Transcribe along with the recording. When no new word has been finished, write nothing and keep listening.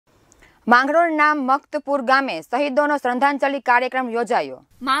માંગરોળના મક્તપુર ગામે શહીદોનો શ્રદ્ધાંજલિ કાર્યક્રમ યોજાયો।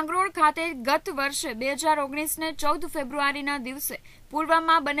 માંગરોળ ખાતે ગત વર્ષે 2019ને 14 ફેબ્રુઆરીના દિવસે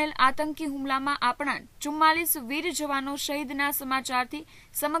પૂર્વમાં બનેલ આતંકી હુમલામાં આપણા 44 વીર જવાનો શહીદના સમાચારથી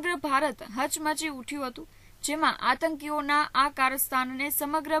સમગ્ર ભારત હચમચી ઉઠ્યું હતું, જેમાં આતંકીઓના આ કારસ્તાનને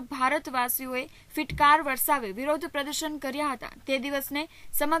સમગ્ર ભારતવાસીઓએ ફિટકાર વરસાવી વિરોધ પ્રદર્શન કર્યા હતા। તે દિવસને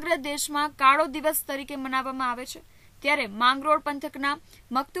સમગ્ર દેશમાં કાળો દિવસ તરીકે મનાવવામાં આવે છે। ત્યારે માંગરોળ પંથકના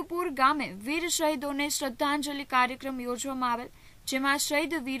મક્તપુર ગામે વીર શહીદોને શ્રદ્ધાંજલિ કાર્યક્રમ યોજવામાં આવેલ, જેમાં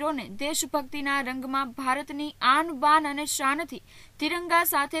શહીદ વીરોને દેશભક્તિના રંગમાં ભારતની આન બાન અને શાનથી તિરંગા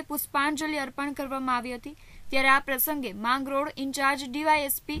સાથે પુષ્પાંજલિ અર્પણ કરવામાં આવી હતી। ત્યારે આ પ્રસંગે માંગરોળ ઇન્ચાર્જ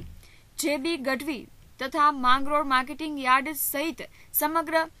ડીવાયએસપી જેબી ગઢવી તથા માંગરોળ માર્કેટિંગ યાર્ડ સહિત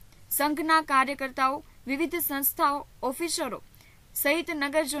સમગ્ર સંઘના કાર્યકર્તાઓ, વિવિધ સંસ્થાઓ, ઓફિસરો સહિત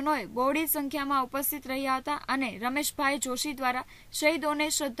નગરજનોએ બહોળી સંખ્યામાં ઉપસ્થિત રહ્યા હતા અને રમેશભાઈ જોશી દ્વારા શહીદોને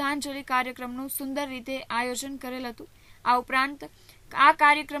શ્રદ્ધાંજલિ કાર્યક્રમનું સુંદર રીતે આયોજન કરેલ હતું। આ ઉપરાંત આ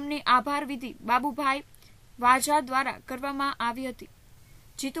કાર્યક્રમની આભાર વિધિ બાબુભાઈ વાજા દ્વારા કરવામાં આવી હતી।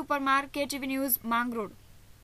 Jitu Parmar, KTV news, Mangrol.